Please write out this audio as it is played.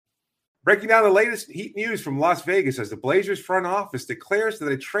Breaking down the latest Heat news from Las Vegas as the Blazers front office declares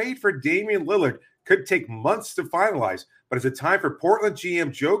that a trade for Damian Lillard could take months to finalize, but it's a time for Portland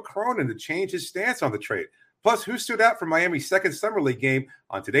GM Joe Cronin to change his stance on the trade. Plus, who stood out for Miami's second Summer League game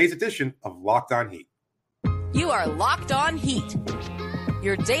on today's edition of Locked On Heat. You are Locked On Heat,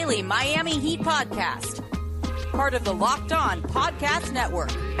 your daily Miami Heat podcast. Part of the Locked On Podcast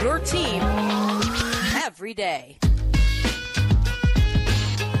Network, your team every day.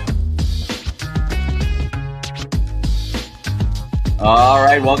 All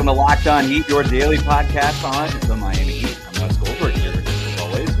right, welcome to Locked On Heat, your daily podcast on the Miami Heat. I'm Wes Goldberg here, as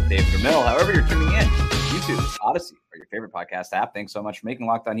always, with David DeMille. However you're tuning in, YouTube, Odyssey, or your favorite podcast app. Thanks so much for making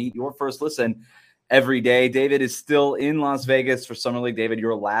Locked On Heat your first listen every day. David is still in Las Vegas for Summer League. David,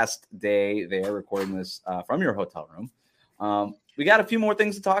 your last day there, recording this from your hotel room. We got a few more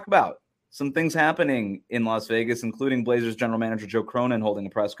things to talk about. Some things happening in Las Vegas, including Blazers general manager Joe Cronin holding a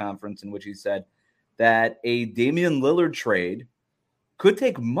press conference in which he said that a Damian Lillard trade could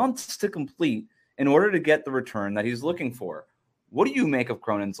take months to complete in order to get the return that he's looking for. What do you make of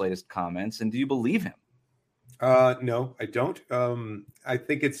Cronin's latest comments, and do you believe him? No, I don't. I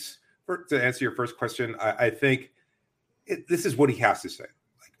think it's, to answer your first question, I think this is what he has to say.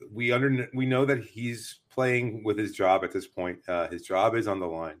 Like we know that he's playing with his job at this point. His job is on the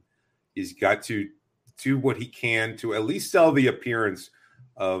line. He's got to do what he can to at least sell the appearance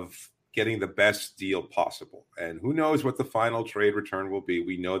of getting the best deal possible. And who knows what the final trade return will be.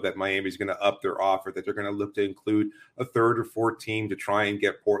 We know that Miami's going to up their offer, that they're going to look to include a third or fourth team to try and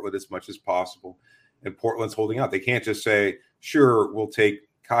get Portland as much as possible. And Portland's holding out. They can't just say, sure, we'll take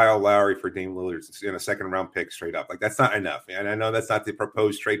Kyle Lowry for Dame Lillard in a second-round pick straight up. Like, that's not enough. And I know that's not the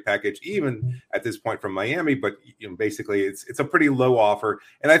proposed trade package, even at this point from Miami, but basically it's a pretty low offer.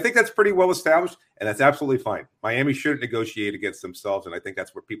 And I think that's pretty well established, and that's absolutely fine. Miami shouldn't negotiate against themselves, and I think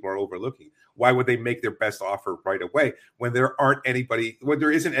that's what people are overlooking. Why would they make their best offer right away when there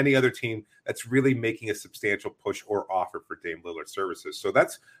isn't any other team that's really making a substantial push or offer for Dame Lillard services? So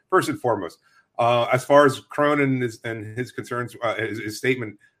that's first and foremost. As far as Cronin and his concerns, his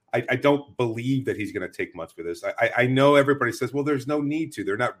statement, I don't believe that he's going to take much for this. I know everybody says, well, there's no need to.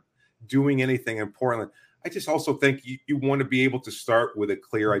 They're not doing anything in Portland. I just also think you want to be able to start with a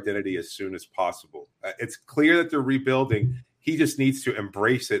clear identity as soon as possible. It's clear that they're rebuilding. He just needs to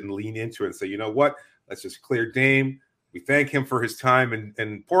embrace it and lean into it and say, you know what, let's just clear Dame. We thank him for his time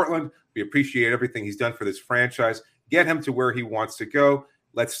in Portland. We appreciate everything he's done for this franchise. Get him to where he wants to go.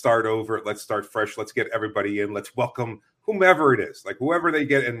 Let's start over. Let's start fresh. Let's get everybody in. Let's welcome whomever it is, like whoever they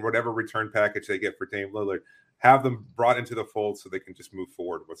get and whatever return package they get for Dame Lillard, have them brought into the fold so they can just move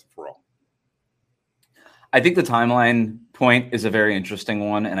forward once and for all. I think the timeline point is a very interesting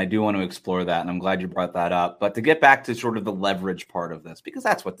one, and I do want to explore that, and I'm glad you brought that up. But to get back to sort of the leverage part of this, because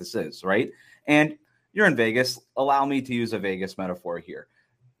that's what this is, right? And you're in Vegas. Allow me to use a Vegas metaphor here.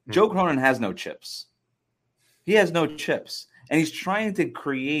 Joe Cronin has no chips. He has no chips. And he's trying to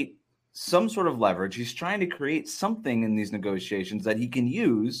create some sort of leverage. He's trying to create something in these negotiations that he can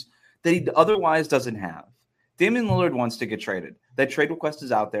use that he otherwise doesn't have. Damian Lillard wants to get traded. That trade request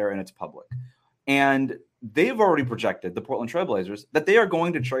is out there and it's public. And they've already projected, the Portland Trailblazers, that they are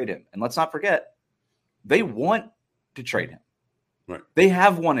going to trade him. And let's not forget, they want to trade him. Right. They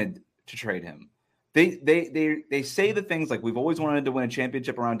have wanted to trade him. They say the things like, we've always wanted to win a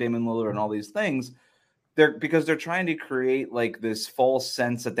championship around Damian Lillard and all these things. Because they're trying to create like this false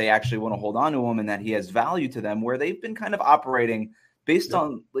sense that they actually want to hold on to him and that he has value to them, where they've been kind of operating based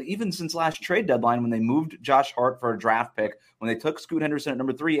on, even since last trade deadline, when they moved Josh Hart for a draft pick, when they took Scoot Henderson at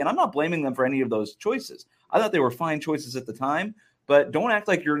number 3. And I'm not blaming them for any of those choices. I thought they were fine choices at the time, but don't act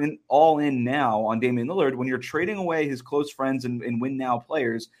like you're all in now on Damian Lillard when you're trading away his close friends and win now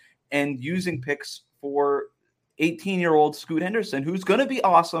players and using picks for 18-year-old Scoot Henderson, who's going to be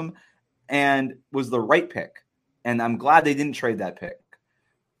awesome and was the right pick. And I'm glad they didn't trade that pick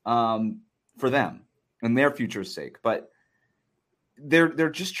for them and their future's sake. But they're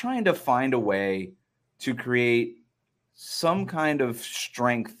just trying to find a way to create some kind of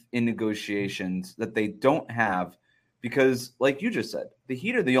strength in negotiations that they don't have, because like you just said, the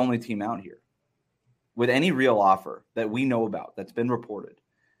Heat are the only team out here with any real offer that we know about that's been reported.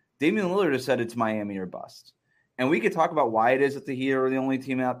 Damian Lillard has said it's Miami or bust. And we could talk about why it is that the Heat are the only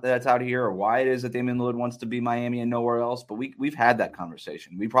team that's out here, or why it is that Damian Lillard wants to be Miami and nowhere else. But we've had that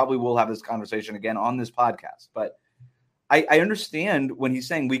conversation. We probably will have this conversation again on this podcast. But I understand when he's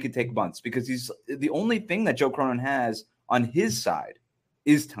saying we could take months, because he's the only thing that Joe Cronin has on his side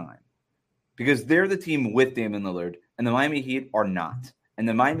is time, because they're the team with Damian Lillard and the Miami Heat are not. And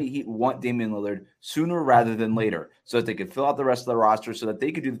the Miami Heat want Damian Lillard sooner rather than later so that they could fill out the rest of the roster, so that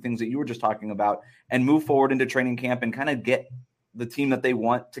they could do the things that you were just talking about and move forward into training camp and kind of get the team that they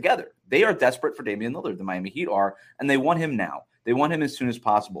want together. They are desperate for Damian Lillard, the Miami Heat are, and they want him now. They want him as soon as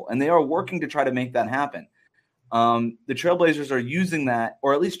possible, and they are working to try to make that happen. The Trailblazers are using that,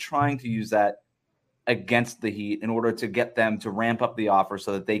 or at least trying to use that, against the Heat in order to get them to ramp up the offer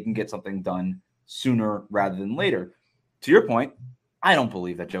so that they can get something done sooner rather than later. To your point, I don't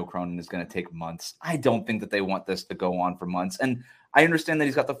believe that Joe Cronin is going to take months. I don't think that they want this to go on for months. And I understand that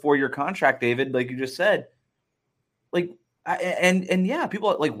he's got the 4-year contract, David, like you just said. Like, yeah, people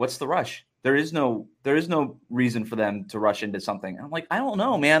are like, what's the rush? There is no reason for them to rush into something. And I'm like, I don't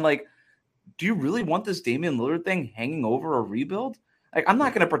know, man. Like, do you really want this Damian Lillard thing hanging over a rebuild? Like, I'm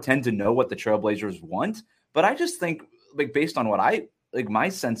not going to pretend to know what the Trailblazers want, but I just think, like, based on what my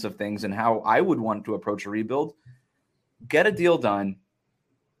sense of things and how I would want to approach a rebuild, get a deal done.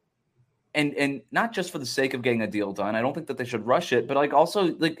 And not just for the sake of getting a deal done. I don't think that they should rush it, but like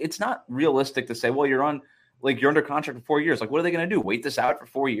also, like, it's not realistic to say, well, you're under contract for 4 years. Like, what are they going to do? Wait this out for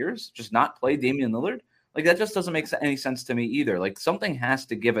 4 years? Just not play Damian Lillard? Like, that just doesn't make any sense to me either. Like, something has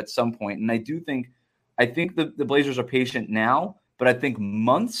to give at some point. And I think the Blazers are patient now, but I think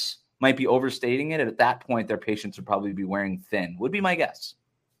months might be overstating it. And at that point, their patience would probably be wearing thin, would be my guess.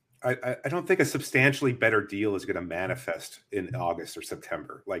 I don't think a substantially better deal is going to manifest in August or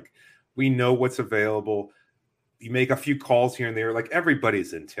September. Like, we know what's available. You make a few calls here and there. Like,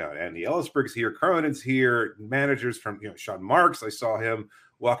 everybody's in town. Andy Ellisberg's here. Cronin's here. Managers from, Sean Marks. I saw him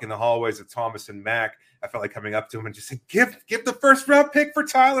walking the hallways of Thomas and Mack. I felt like coming up to him and just saying, give the first round pick for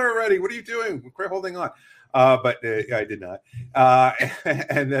Tyler already. What are you doing? We're holding on. But I did not.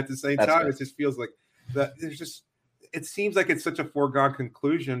 And at the same time, it just feels like that it seems like it's such a foregone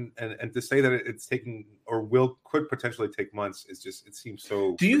conclusion. And to say that it's taking or could potentially take months it seems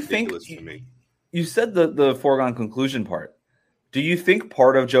so ridiculous to me. You said the foregone conclusion part. Do you think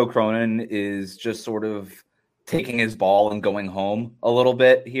part of Joe Cronin is just sort of taking his ball and going home a little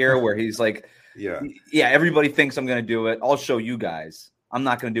bit here, where he's like, yeah, everybody thinks I'm going to do it. I'll show you guys. I'm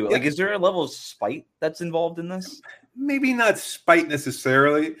not going to do it. Yeah. Like, is there a level of spite that's involved in this? Maybe not spite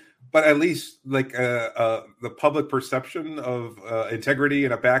necessarily, but at least like the public perception of integrity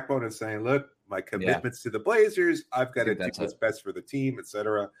and a backbone and saying, look, my commitments to the Blazers, I've got to do what's best for the team,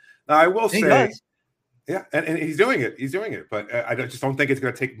 etc. Now, I will say, yeah, and he's doing it. He's doing it, but I just don't think it's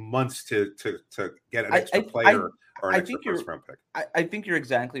going to take months to get an extra player or an extra first-round pick. I think you're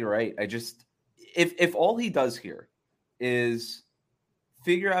exactly right. I just if all he does here is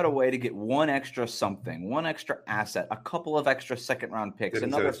figure out a way to get one extra asset, a couple of extra second-round picks,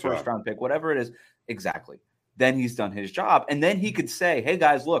 another first-round pick, whatever it is, exactly. Then he's done his job, and then he could say, "Hey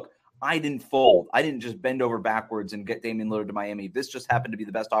guys, look, I didn't fold. I didn't just bend over backwards and get Damian Lillard to Miami. This just happened to be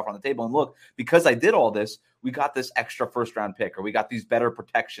the best offer on the table. And look, because I did all this, we got this extra first-round pick, or we got these better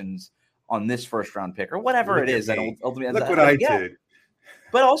protections on this first-round pick, or whatever it is." That ultimately, look what I did.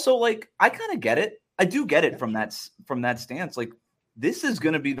 But also, like, I kind of get it. I do get it from that stance. Like, this is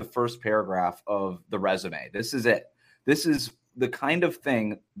going to be the first paragraph of the resume. This is it. This is the kind of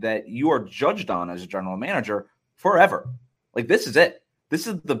thing that you are judged on as a general manager forever. Like, this is it. This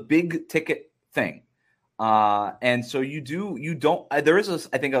is the big ticket thing. And so there is,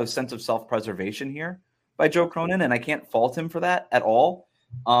 I think, a sense of self-preservation here by Joe Cronin, and I can't fault him for that at all.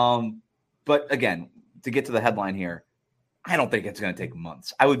 But again, to get to the headline here, I don't think it's going to take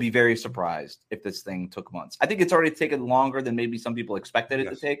months. I would be very surprised if this thing took months. I think it's already taken longer than maybe some people expected it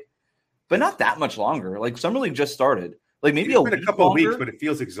to take, but not that much longer. Like, Summer League just started. Like, maybe it's been a couple of weeks, but it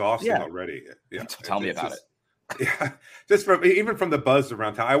feels exhausting already. Yeah. Tell me about it. Yeah, just even from the buzz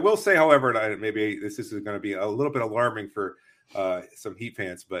around town. I will say, however, maybe this is going to be a little bit alarming for some Heat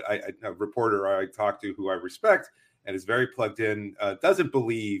fans, but a reporter I talked to who I respect and is very plugged in doesn't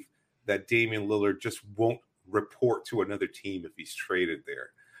believe that Damian Lillard just won't report to another team if he's traded there.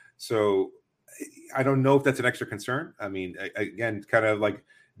 So I don't know if that's an extra concern. I mean, again, kind of like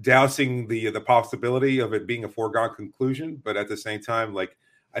dousing the possibility of it being a foregone conclusion, but at the same time, like,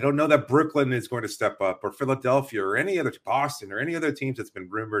 I don't know that Brooklyn is going to step up, or Philadelphia, or any other, Boston, or any other teams that's been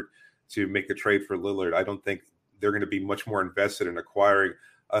rumored to make a trade for Lillard. I don't think they're going to be much more invested in acquiring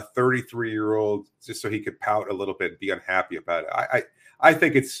a 33-year-old just so he could pout a little bit and be unhappy about it. I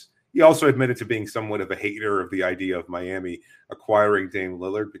think he also admitted to being somewhat of a hater of the idea of Miami acquiring Dame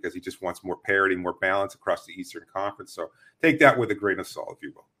Lillard because he just wants more parity, more balance across the Eastern Conference. So take that with a grain of salt, if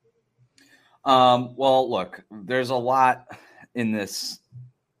you will. Well, look, there's a lot in this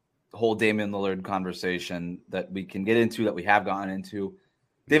whole Damian Lillard conversation that we can get into, that we have gotten into.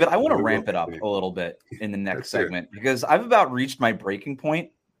 David, I want to ramp it up a little bit in the next segment because I've about reached my breaking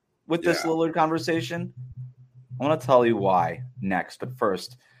point with this Lillard conversation. I want to tell you why next. But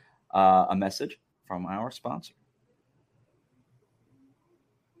first, a message from our sponsor.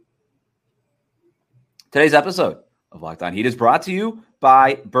 Today's episode of Locked On Heat is brought to you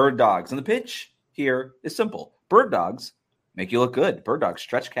by Bird Dogs. And the pitch here is simple. Bird Dogs make you look good. Bird Dogs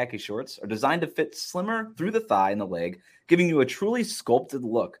stretch khaki shorts are designed to fit slimmer through the thigh and the leg, giving you a truly sculpted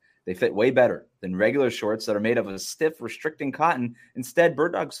look. They fit way better than regular shorts that are made of a stiff, restricting cotton. Instead,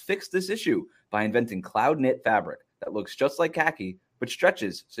 Bird Dogs fixed this issue by inventing cloud knit fabric that looks just like khaki, but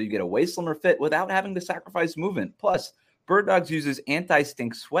stretches so you get a way slimmer fit without having to sacrifice movement. Plus, Bird Dogs uses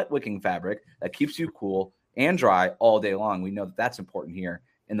anti-stink sweat wicking fabric that keeps you cool and dry all day long. We know that that's important here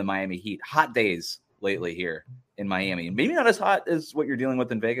in the Miami Heat. Hot days lately here in Miami. And maybe not as hot as what you're dealing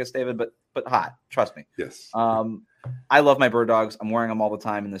with in Vegas, David, but hot. Trust me. Yes. I love my Bird Dogs. I'm wearing them all the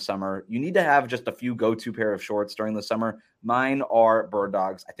time in the summer. You need to have just a few go-to pair of shorts during the summer. Mine are Bird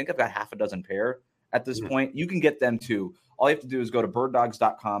Dogs. I think I've got half a dozen pair at this point. You can get them too. All you have to do is go to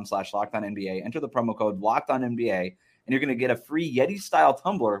birddogs.com/LockedOnNBA, enter the promo code LockedOnNBA, and you're going to get a free Yeti-style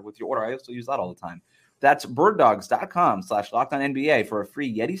tumbler with your order. I also use that all the time. That's birddogs.com/LockedOnNBA for a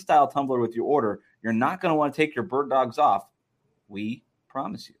free Yeti-style tumbler with your order. You're not going to want to take your Bird Dogs off. We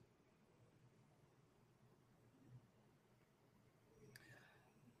promise you.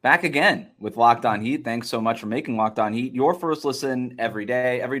 Back again with Locked On Heat. Thanks so much for making Locked On Heat your first listen every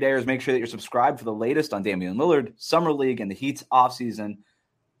day. Everydayers, make sure that you're subscribed for the latest on Damian Lillard, Summer League, and the Heat's offseason.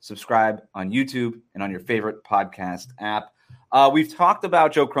 Subscribe on YouTube and on your favorite podcast app. We've talked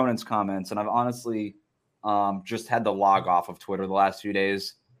about Joe Cronin's comments, and I've honestly just had to log off of Twitter the last few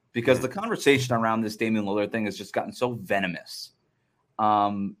days because the conversation around this Damian Lillard thing has just gotten so venomous.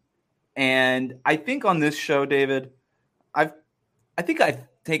 And I think on this show, David, I've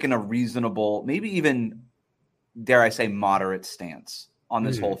taken a reasonable, maybe even, dare I say, moderate stance on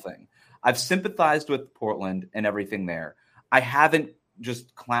this whole thing. I've sympathized with Portland and everything there. I haven't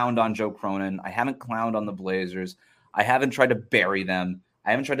just clowned on Joe Cronin. I haven't clowned on the Blazers. I haven't tried to bury them. I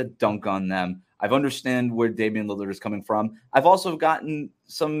haven't tried to dunk on them. I've understand where Damian Lillard is coming from. I've also gotten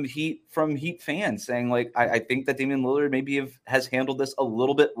some heat from Heat fans saying, like, I think that Damian Lillard maybe has handled this a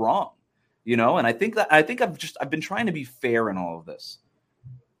little bit wrong, you know. And I think I've been trying to be fair in all of this.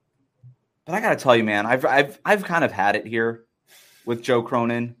 But I got to tell you, man, I've kind of had it here with Joe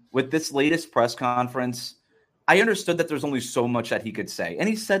Cronin. With this latest press conference, I understood that there's only so much that he could say. And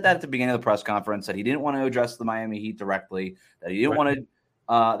he said that at the beginning of the press conference, that he didn't want to address the Miami Heat directly, that he didn't want to,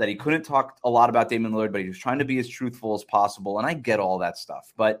 that he couldn't talk a lot about Damian Lillard, but he was trying to be as truthful as possible. And I get all that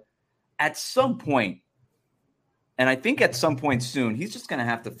stuff. But at some point, and I think at some point soon, he's just going to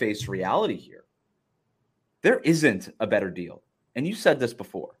have to face reality here. There isn't a better deal. And you said this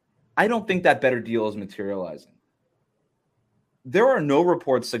before. I don't think that better deal is materializing. There are no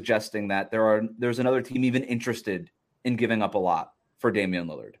reports suggesting that there's another team even interested in giving up a lot for Damian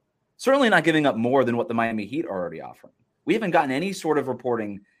Lillard. Certainly not giving up more than what the Miami Heat are already offering. We haven't gotten any sort of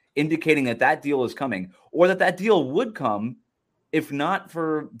reporting indicating that deal is coming, or that deal would come if not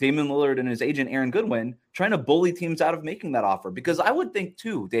for Damian Lillard and his agent Aaron Goodwin trying to bully teams out of making that offer. Because I would think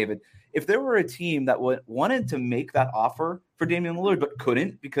too, David, if there were a team that wanted to make that offer for Damian Lillard but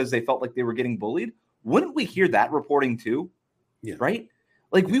couldn't because they felt like they were getting bullied, wouldn't we hear that reporting too? Yeah. Right?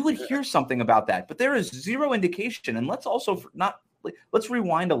 Like we would hear something about that, but there is zero indication. And let's also let's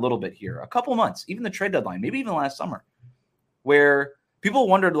rewind a little bit here. A couple months, even the trade deadline, maybe even last summer, where people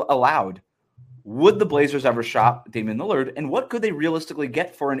wondered aloud, would the Blazers ever shop Damian Lillard, and what could they realistically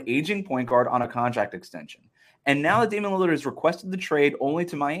get for an aging point guard on a contract extension? And now that Damian Lillard has requested the trade only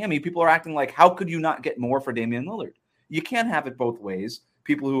to Miami, people are acting like, how could you not get more for Damian Lillard? You can't have it both ways.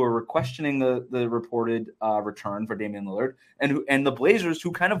 People who are questioning the reported return for Damian Lillard and the Blazers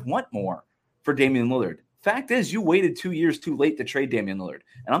who kind of want more for Damian Lillard. Fact is, you waited 2 years too late to trade Damian Lillard.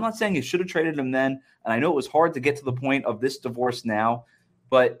 And I'm not saying you should have traded him then. And I know it was hard to get to the point of this divorce now,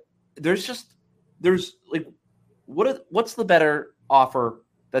 but what's the better offer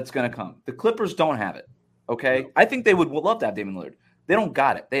that's going to come? The Clippers don't have it. Okay. I think they would love to have Damian Lillard. They don't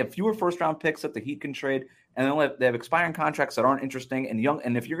got it. They have fewer first round picks that the Heat can trade. And they have expiring contracts that aren't interesting and young.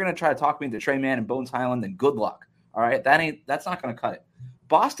 And if you're going to try to talk me into Trey Mann and Bones Highland, then good luck. All right. That's not going to cut it.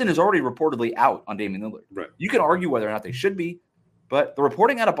 Boston is already reportedly out on Damian Lillard. Right. You can argue whether or not they should be, but the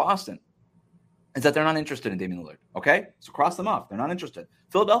reporting out of Boston is that they're not interested in Damian Lillard. Okay. So cross them off. They're not interested.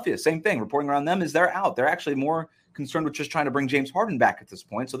 Philadelphia, same thing. Reporting around them is they're out. They're actually more concerned with just trying to bring James Harden back at this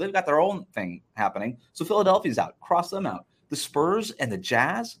point. So they've got their own thing happening. So Philadelphia's out. Cross them out. The Spurs and the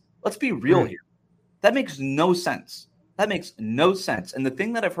Jazz, let's be real here. That makes no sense. That makes no sense. And the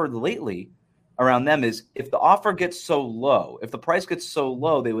thing that I've heard lately around them is if the offer gets so low, if the price gets so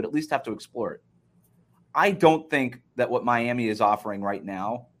low, they would at least have to explore it. I don't think that what Miami is offering right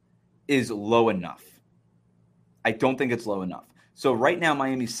now is low enough. I don't think it's low enough. So right now,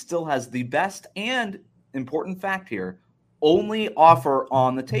 Miami still has the best and important fact here, only offer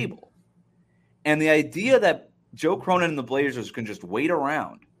on the table. And the idea that Joe Cronin and the Blazers can just wait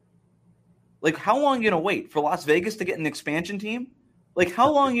around. Like, how long are you going to wait? For Las Vegas to get an expansion team? Like,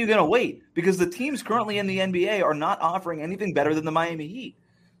 how long are you going to wait? Because the teams currently in the NBA are not offering anything better than the Miami Heat.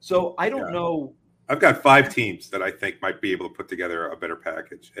 So I don't know. I've got 5 teams that I think might be able to put together a better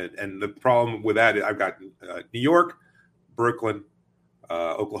package. And the problem with that is I've got New York, Brooklyn,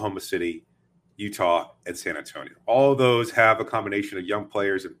 Oklahoma City, Utah, and San Antonio. All of those have a combination of young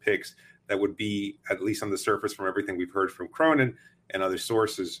players and picks that would be, at least on the surface from everything we've heard from Cronin and other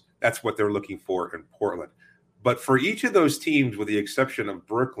sources, that's what they're looking for in Portland. But for each of those teams, with the exception of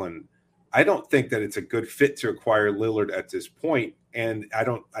Brooklyn, I don't think that it's a good fit to acquire Lillard at this point. And I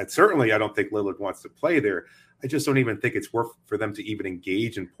don't think Lillard wants to play there. I just don't even think it's worth for them to even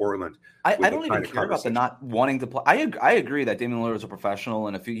engage in Portland. I don't even care about the not wanting to play. I agree that Damian Lillard is a professional,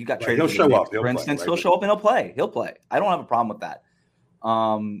 and if he got traded, he'll show up. For instance, he'll show up and he'll play. He'll play. I don't have a problem with that.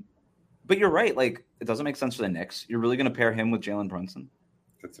 But you're right. Like, it doesn't make sense for the Knicks. You're really going to pair him with Jalen Brunson?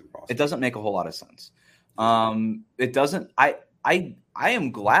 That's impossible. It doesn't make a whole lot of sense. It doesn't. I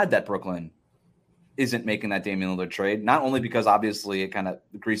am glad that Brooklyn isn't making that Damian Lillard trade, not only because obviously it kind of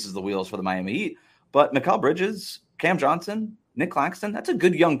greases the wheels for the Miami Heat, but Mikal Bridges, Cam Johnson, Nick Claxton, that's a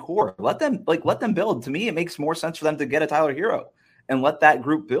good young core. Let them build. To me, it makes more sense for them to get a Tyler Hero and let that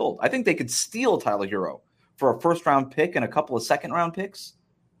group build. I think they could steal Tyler Hero for a first-round pick and a couple of second-round picks.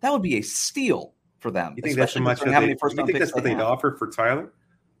 That would be a steal for them. You think that's what they'd offer for Tyler?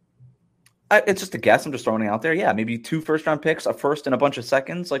 It's just a guess. I'm just throwing it out there. Yeah, maybe 2 first-round picks, a first and a bunch of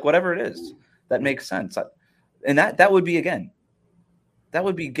seconds, like whatever it is. That makes sense. And that would be, again, that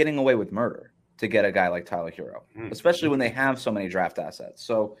would be getting away with murder to get a guy like Tyler Hero, especially when they have so many draft assets.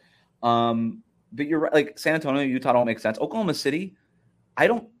 So, but you're right. Like, San Antonio, Utah don't make sense. Oklahoma City, I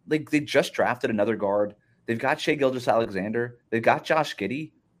don't like. They just drafted another guard. They've got Shai Gilgeous-Alexander. They've got Josh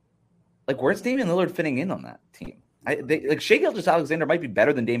Giddey. Like, where's Damian Lillard fitting in on that team? Shai Gilgeous-Alexander might be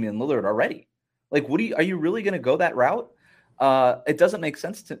better than Damian Lillard already. Like, are you really going to go that route? It doesn't make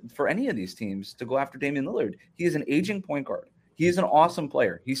sense for any of these teams to go after Damian Lillard. He is an aging point guard. He is an awesome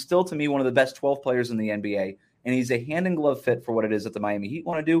player. He's still, to me, one of the best 12 players in the NBA, and he's a hand-in-glove fit for what it is that the Miami Heat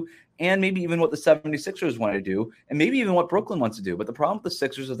want to do, and maybe even what the 76ers want to do, and maybe even what Brooklyn wants to do. But the problem with the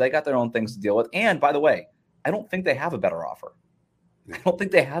Sixers is they got their own things to deal with. And, by the way, I don't think they have a better offer. I don't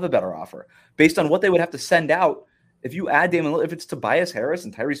think they have a better offer. Based on what they would have to send out, if you add Damian Lillard, if it's Tobias Harris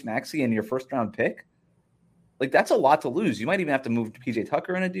and Tyrese Maxey and your first-round pick, like, that's a lot to lose. You might even have to move PJ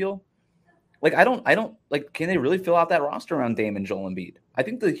Tucker in a deal. Like, I don't like, can they really fill out that roster around Dame and Joel Embiid? I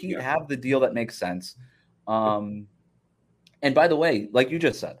think the Heat have the deal that makes sense. And by the way, like you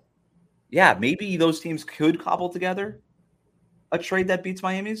just said, yeah, maybe those teams could cobble together a trade that beats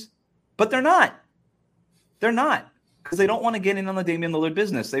Miami's, but they're not. They're not, because they don't want to get in on the Damian Lillard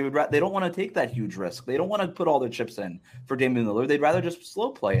business. They don't want to take that huge risk. They don't want to put all their chips in for Damian Lillard. They'd rather just slow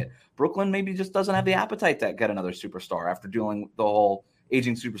play it. Brooklyn maybe just doesn't have the appetite to get another superstar after dealing with the whole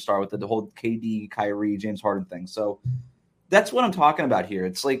aging superstar with the whole KD, Kyrie, James Harden thing. So that's what I'm talking about here.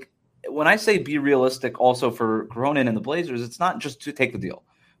 It's like, when I say be realistic also for Cronin and the Blazers, it's not just to take the deal.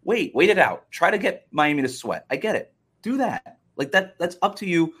 Wait it out. Try to get Miami to sweat. I get it. Do that. Like, that's up to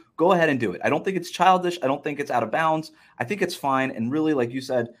you. Go ahead and do it. I don't think it's childish. I don't think it's out of bounds. I think it's fine. And really, like you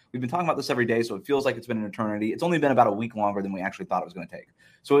said, we've been talking about this every day, so it feels like it's been an eternity. It's only been about a week longer than we actually thought it was going to take.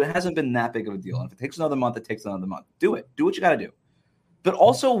 So it hasn't been that big of a deal. And if it takes another month, it takes another month. Do it. Do what you got to do. But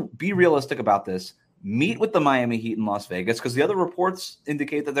also be realistic about this. Meet with the Miami Heat in Las Vegas, because the other reports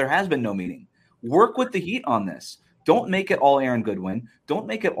indicate that there has been no meeting. Work with the Heat on this. Don't make it all Aaron Goodwin. Don't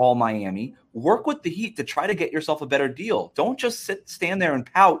make it all Miami. Work with the Heat to try to get yourself a better deal. Don't just stand there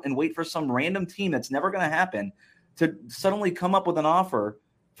and pout and wait for some random team that's never going to happen to suddenly come up with an offer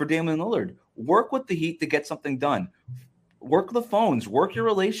for Damian Lillard. Work with the Heat to get something done. Work the phones. Work your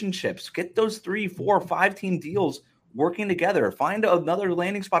relationships. Get those 3, 4, 5 team deals working together. Find another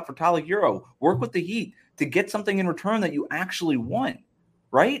landing spot for Tyler Hero. Work with the Heat to get something in return that you actually want.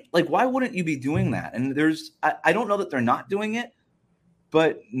 Right? Like, why wouldn't you be doing that? And I don't know that they're not doing it,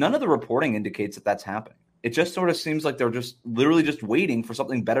 but none of the reporting indicates that that's happening. It just sort of seems like they're just literally just waiting for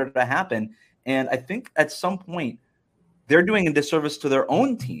something better to happen. And I think at some point they're doing a disservice to their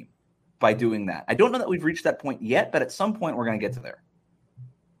own team by doing that. I don't know that we've reached that point yet, but at some point we're going to get to there.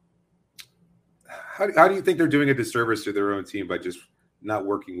 how do you think they're doing a disservice to their own team by just not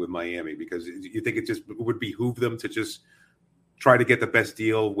working with Miami? Because you think it just would behoove them to just try to get the best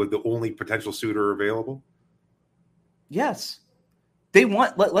deal with the only potential suitor available? Yes. They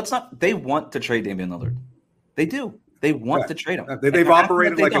want they want to trade Damian Lillard. They do. They want to trade him. They've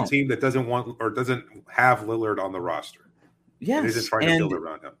operated like a team that doesn't want or doesn't have Lillard on the roster. Yes. They're just trying to build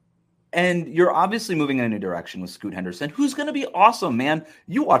around him. And you're obviously moving in a new direction with Scoot Henderson, who's going to be awesome, man.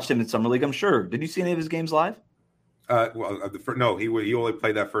 You watched him in Summer League, I'm sure. Did you see any of his games live? No, he only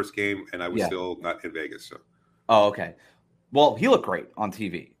played that first game, and I was still not in Vegas. So. Oh, okay. Well, he looked great on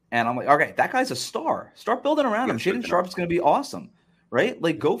TV. And I'm like, okay, that guy's a star. Start building around him. Shaedon Sharpe's going to be awesome, right?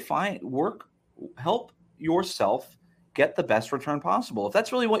 Like, go help yourself get the best return possible. If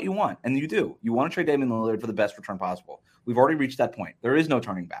that's really what you want, and you do, you want to trade Damian Lillard for the best return possible. We've already reached that point. There is no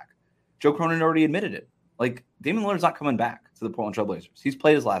turning back. Joe Cronin already admitted it. Like, Damian Lillard's not coming back to the Portland Trail Blazers. He's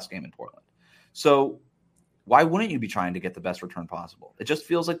played his last game in Portland. So why wouldn't you be trying to get the best return possible? It just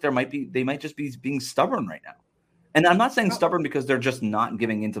feels like they might just be being stubborn right now. And I'm not saying stubborn because they're just not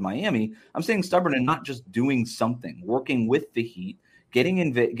giving into Miami. I'm saying stubborn and not just doing something, working with the Heat, getting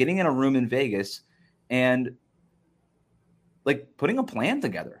in a room in Vegas, and like putting a plan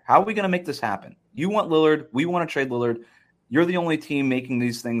together. How are we going to make this happen? You want Lillard. We want to trade Lillard. You're the only team making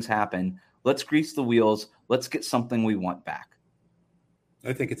these things happen. Let's grease the wheels. Let's get something we want back.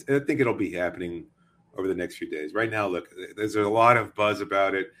 I think it'll be happening over the next few days. Right now, look, there's a lot of buzz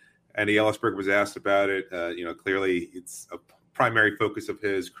about it. Andy Ellisberg was asked about it. Clearly it's a primary focus of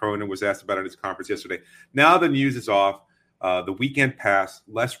his. Cronin was asked about it at his conference yesterday. Now the news is off. The weekend passed.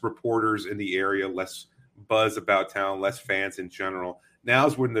 Less reporters in the area, less buzz about town, less fans in general.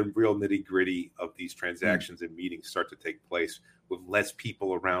 Now's when the real nitty-gritty of these transactions and meetings start to take place with less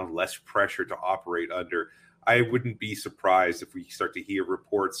people around, less pressure to operate under. I wouldn't be surprised if we start to hear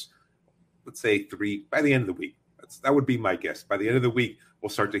reports, let's say 3 by the end of the week. That would be my guess. By the end of the week, we'll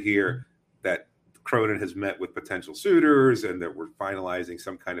start to hear that Cronin has met with potential suitors and that we're finalizing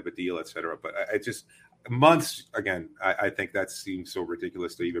some kind of a deal, et cetera. But I just months, again, I think that seems so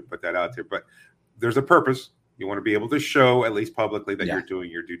ridiculous to even put that out there. But there's a purpose. You want to be able to show, at least publicly, that you're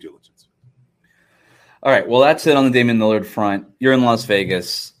doing your due diligence. All right. Well, that's it on the Damian Lillard front. You're in Las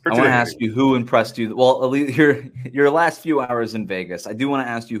Vegas. I want to ask you who impressed you. Well, at least your last few hours in Vegas. I do want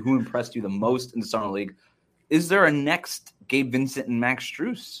to ask you who impressed you the most in the Summer League. Is there a next Gabe Vincent and Max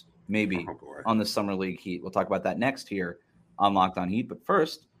Strus maybe on the Summer League Heat? We'll talk about that next here on Locked On Heat. But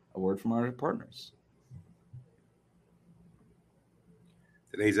first, a word from our partners.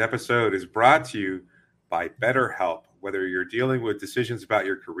 Today's episode is brought to you by BetterHelp. Whether you're dealing with decisions about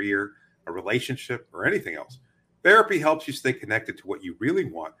your career, a relationship, or anything else, therapy helps you stay connected to what you really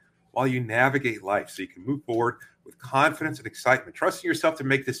want while you navigate life so you can move forward with confidence and excitement. Trusting yourself to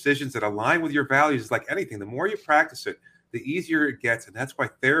make decisions that align with your values is like anything. The more you practice it, the easier it gets. And that's why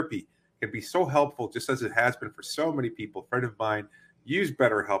therapy can be so helpful, just as it has been for so many people. A friend of mine used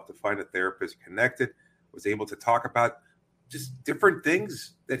BetterHelp to find a therapist, connected, was able to talk about just different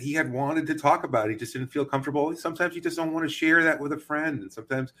things that he had wanted to talk about. He just didn't feel comfortable. Sometimes you just don't want to share that with a friend. And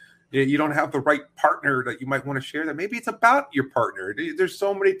sometimes you don't have the right partner that you might want to share that. Maybe it's about your partner. There's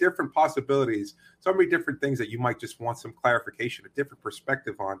so many different possibilities, so many different things that you might just want some clarification, a different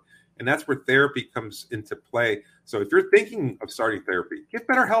perspective on. And that's where therapy comes into play. So if you're thinking of starting therapy, give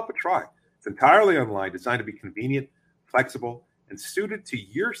BetterHelp a try. It's entirely online, designed to be convenient, flexible, and suited to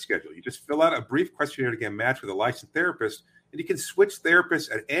your schedule. You just fill out a brief questionnaire to get matched with a licensed therapist, and you can switch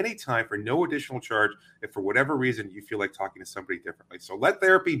therapists at any time for no additional charge if for whatever reason you feel like talking to somebody differently. So let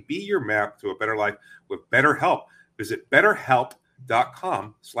therapy be your map to a better life with BetterHelp. Visit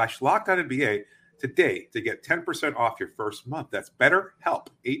BetterHelp.com/LockedOnNBA today to get 10% off your first month. That's BetterHelp,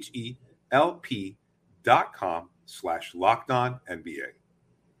 HELP.com/LockedOnNBA.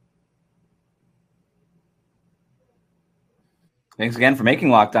 Thanks again for making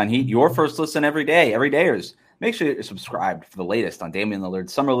Locked On Heat your first listen every day. Everydayers, make sure you're subscribed for the latest on Damian Lillard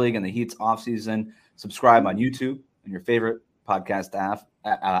Summer League and the Heat's offseason. Subscribe on YouTube and your favorite podcast app.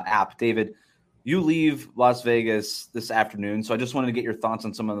 David, you leave Las Vegas this afternoon, so I just wanted to get your thoughts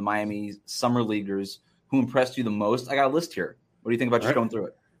on some of the Miami Summer Leaguers who impressed you the most. I got a list here. What do you think about just going through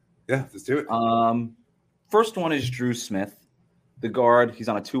it? Yeah, let's do it. First one is Drew Smith, the guard. He's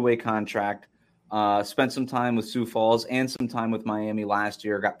on a two-way contract. Spent some time with Sioux Falls and some time with Miami last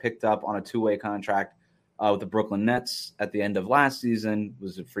year. Got picked up on a two-way contract with the Brooklyn Nets at the end of last season.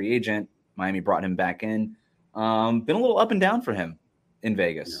 Was a free agent. Miami brought him back in. Been a little up and down for him in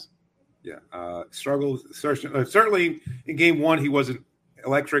Vegas. Yeah. Struggled. Certainly in game one, he wasn't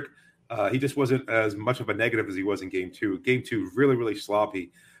electric. He just wasn't as much of a negative as he was in game two. Game two, really, really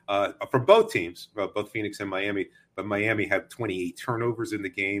sloppy. from both teams, both Phoenix and Miami. But Miami had 28 turnovers in the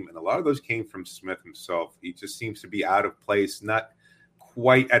game, and a lot of those came from Smith himself. He just seems to be out of place, not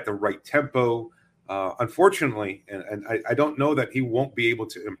quite at the right tempo. Unfortunately, and I don't know that he won't be able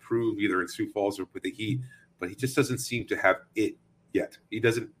to improve either in Sioux Falls or with the Heat, but he just doesn't seem to have it yet. He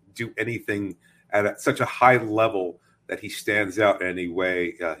doesn't do anything at such a high level that he stands out in any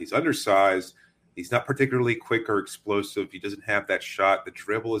way. He's undersized. He's not particularly quick or explosive. He doesn't have that shot. The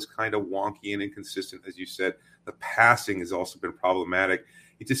dribble is kind of wonky and inconsistent, as you said. The passing has also been problematic.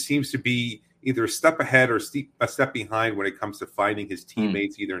 He just seems to be either a step ahead or a step behind when it comes to finding his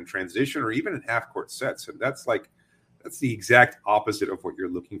teammates, either in transition or even in half-court sets. And that's the exact opposite of what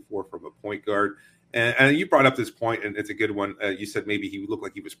you're looking for from a point guard. And you brought up this point, and it's a good one. You said maybe he looked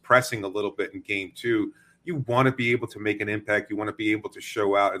like he was pressing a little bit in game 2. You want to be able to make an impact. You want to be able to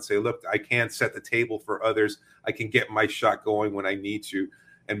show out and say, look, I can set the table for others. I can get my shot going when I need to.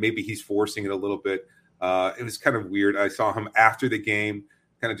 And maybe he's forcing it a little bit. It was kind of weird. I saw him after the game,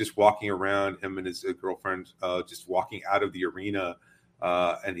 kind of just walking around, him and his girlfriend, just walking out of the arena.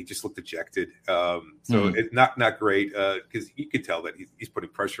 And he just looked dejected. It's not great because you could tell that he's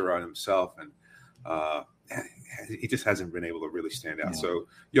putting pressure on himself. And he just hasn't been able to really stand out. Yeah. So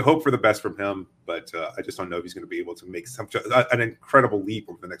you hope for the best from him, but I just don't know if he's going to be able to make an incredible leap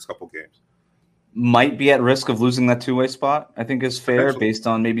over the next couple of games. Might be at risk of losing that two-way spot, I think is fair based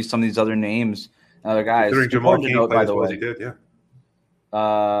on maybe some of these other names, other guys. Considering Jamal Cain played as well as he did, yeah.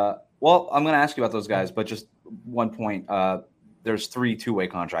 Well, I'm going to ask you about those guys, but just one point. There's 3 two-way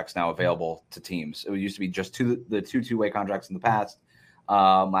contracts now available to teams. It used to be just the two two-way contracts in the past.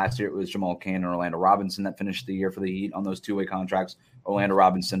 Last year it was Jamal Cain and Orlando Robinson that finished the year for the Heat on those two-way contracts. Orlando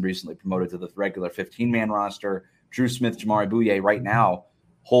Robinson recently promoted to the regular 15-man roster. Drew Smith, Jamari Bouye right now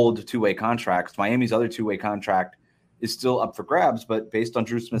hold two-way contracts. Miami's other two-way contract is still up for grabs, but based on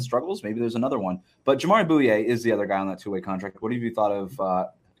Drew Smith's struggles, maybe there's another one. But Jamari Bouye is the other guy on that two-way contract. What have you thought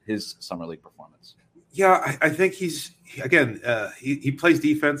of his summer league performance? Yeah, I think he plays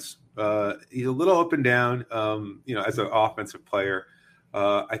defense. He's a little up and down, as an offensive player.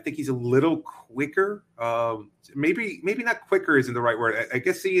 I think he's a little quicker. Maybe not quicker isn't the right word. I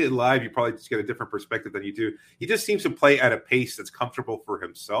guess seeing it live, you probably just get a different perspective than you do. He just seems to play at a pace that's comfortable for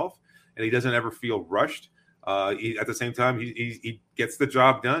himself, and he doesn't ever feel rushed. At the same time, he gets the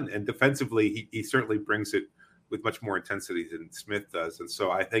job done, and defensively, he certainly brings it with much more intensity than Smith does. And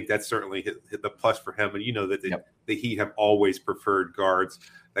so I think that's certainly hit the plus for him. And you know that the Heat have always preferred guards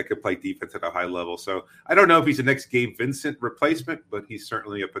that could play defense at a high level. So I don't know if he's the next Gabe Vincent replacement, but he's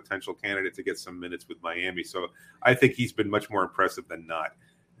certainly a potential candidate to get some minutes with Miami. So I think he's been much more impressive than not,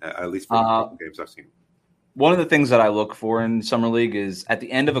 at least for the couple games I've seen. One of the things that I look for in Summer League is at the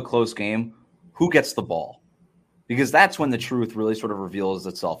end of a close game, who gets the ball? Because that's when the truth really sort of reveals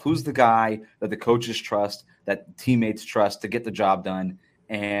itself. Who's the guy that the coaches trust, that teammates trust to get the job done?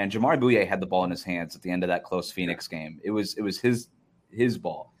 And Jamari Bouye had the ball in his hands at the end of that close Phoenix game. It was his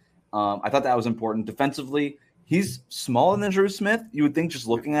ball. I thought that was important. Defensively, he's smaller than Drew Smith. You would think just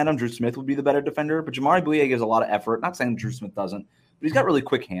looking at him, Drew Smith would be the better defender. But Jamari Bouye gives a lot of effort. Not saying Drew Smith doesn't, but he's got really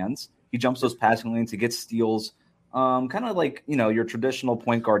quick hands. He jumps those passing lanes. He gets steals. Kind of like your traditional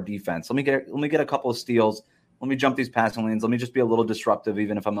point guard defense. Let me get a couple of steals. Let me jump these passing lanes. Let me just be a little disruptive,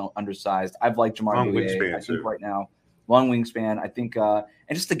 even if I'm undersized. I've liked Jamari Bouye. I think right now, long wingspan. I think, and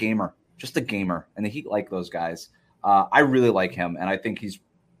just a gamer, and the Heat like those guys. I really like him, and I think he's.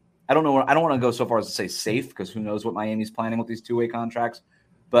 I don't know. I don't want to go so far as to say safe because who knows what Miami's planning with these two-way contracts.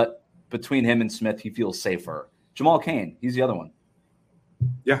 But between him and Smith, he feels safer. Jamal Cain, he's the other one.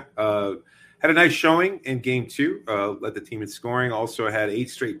 Yeah, had a nice showing in game 2. Led the team in scoring. Also had 8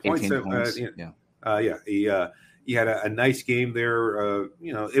 straight points. He had a nice game there.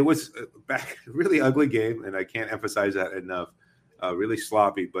 It was a really ugly game, and I can't emphasize that enough. Really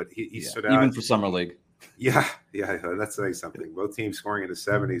sloppy, but he stood out. Even for Summer League. Yeah, that's saying something. Both teams scoring in the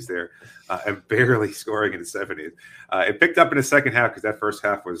 70s there, and barely scoring in the 70s. It picked up in the second half because that first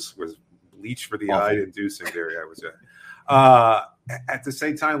half was bleach for the eye inducing there. Yeah, it was. At the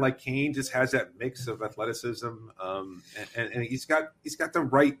same time, like Cain just has that mix of athleticism, and he's got the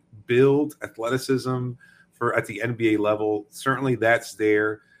right build, athleticism for at the NBA level. Certainly, that's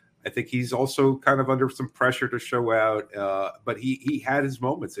there. I think he's also kind of under some pressure to show out, but he had his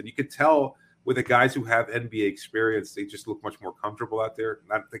moments, and you could tell with the guys who have NBA experience, they just look much more comfortable out there.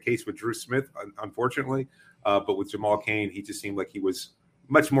 Not the case with Drew Smith, unfortunately, but with Jamal Cain, he just seemed like he was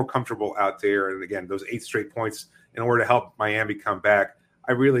much more comfortable out there. And again, those 8 straight points in order to help Miami come back.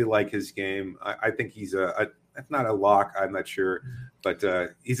 I really like his game. I think he's not a lock. I'm not sure, but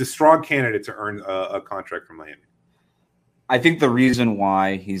he's a strong candidate to earn a contract from Miami. I think the reason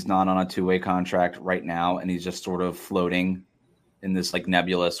why he's not on a two-way contract right now and he's just sort of floating in this like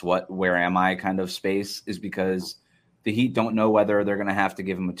nebulous where am I kind of space is because the Heat don't know whether they're going to have to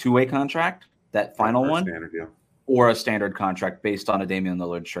give him a two-way contract, that final one, standard, yeah, or a standard contract based on a Damian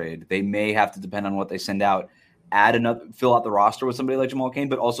Lillard trade. They may have to depend on what they send out, fill out the roster with somebody like Jamal Cain,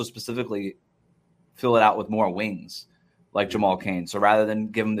 but also specifically fill it out with more wings like Jamal Cain. So rather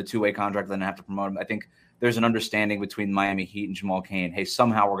than give him the two-way contract, then have to promote him, I think there's an understanding between Miami Heat and Jamal Cain. Hey,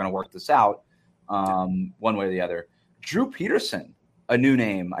 somehow we're going to work this out one way or the other. Drew Peterson, a new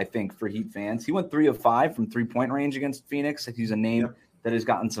name, I think, for Heat fans. He went 3 of 5 from three-point range against Phoenix. He's a name that has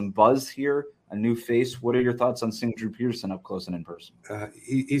gotten some buzz here, a new face. What are your thoughts on seeing Drew Peterson up close and in person?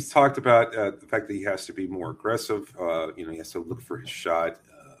 He's talked about the fact that he has to be more aggressive. He has to look for his shot.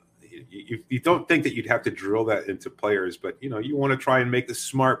 You don't think that you'd have to drill that into players, but, you want to try and make the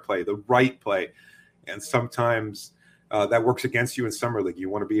smart play, the right play. And sometimes that works against you in summer league.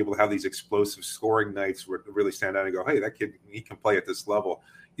 You want to be able to have these explosive scoring nights where it really stand out and go, hey, that kid, he can play at this level.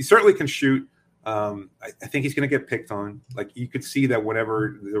 He certainly can shoot. I think he's going to get picked on. Like, you could see that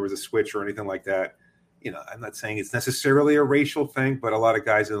whenever there was a switch or anything like that, I'm not saying it's necessarily a racial thing, but a lot of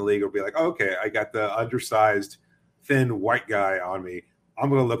guys in the league will be like, oh, okay, I got the undersized, thin white guy on me. I'm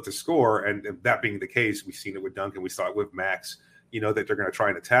going to look to score. And that being the case, we've seen it with Duncan. We saw it with Max. That they're going to try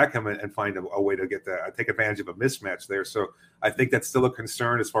and attack him and find a way to take advantage of a mismatch there. So I think that's still a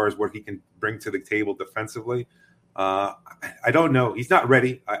concern as far as what he can bring to the table defensively. I don't know. He's not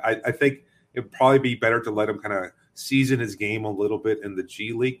ready. I think it'd probably be better to let him kind of season his game a little bit in the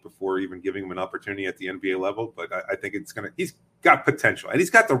G League before even giving him an opportunity at the NBA level. But I think he's got potential and he's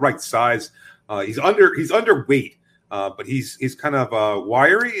got the right size. He's underweight. But he's kind of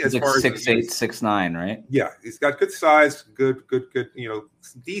wiry as far as 6'8", 6'9", right? Yeah, he's got good size, good,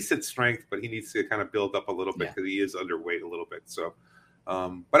 decent strength, but he needs to kind of build up a little bit because he is underweight a little bit. So,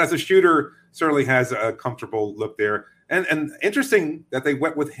 but as a shooter, certainly has a comfortable look there. And interesting that they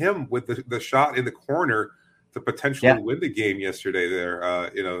went with him with the shot in the corner to potentially win the game yesterday. There,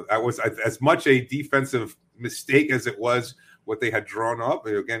 that was as much a defensive mistake as it was what they had drawn up.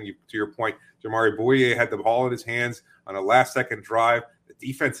 And again, to your point, Jamari Bouyea had the ball in his hands on a last-second drive. The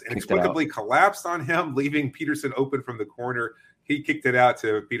defense inexplicably collapsed on him, leaving Peterson open from the corner. He kicked it out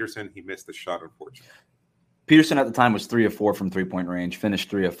to Peterson. He missed the shot, unfortunately. Peterson at the time was 3 of 4 from three-point range, finished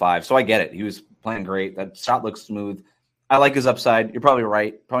 3 of 5. So I get it. He was playing great. That shot looks smooth. I like his upside. You're probably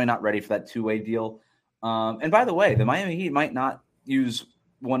right. Probably not ready for that two-way deal. And by the way, the Miami Heat might not use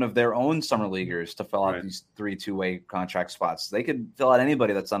one of their own summer leaguers to fill out these 3 two-way contract spots. They could fill out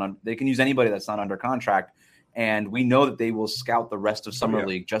anybody they can use anybody that's not under contract. And we know that they will scout the rest of summer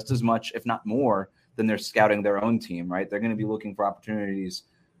league just as much, if not more, than they're scouting their own team, right? They're going to be looking for opportunities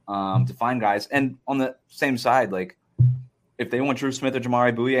to find guys. And on the same side, like if they want Drew Smith or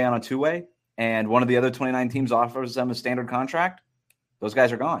Jamari Bouyea on a two-way and one of the other 29 teams offers them a standard contract, those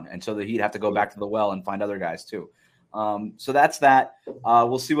guys are gone. And so the Heat have to go back to the well and find other guys too. So that's that.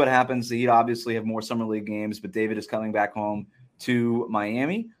 We'll see what happens. The Heat obviously have more summer league games, but David is coming back home to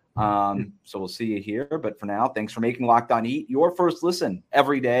Miami. So we'll see you here. But for now, thanks for making Locked On Heat your first listen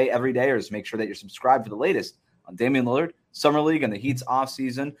every dayers. Make sure that you're subscribed for the latest on Damian Lillard, Summer League, and the Heat's off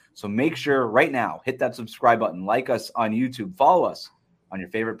season. So make sure right now, hit that subscribe button, like us on YouTube, follow us on your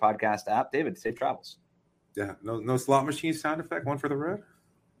favorite podcast app. David, safe travels. Yeah, no slot machine sound effect. One for the road.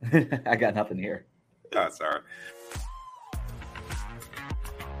 I got nothing here. That's all right.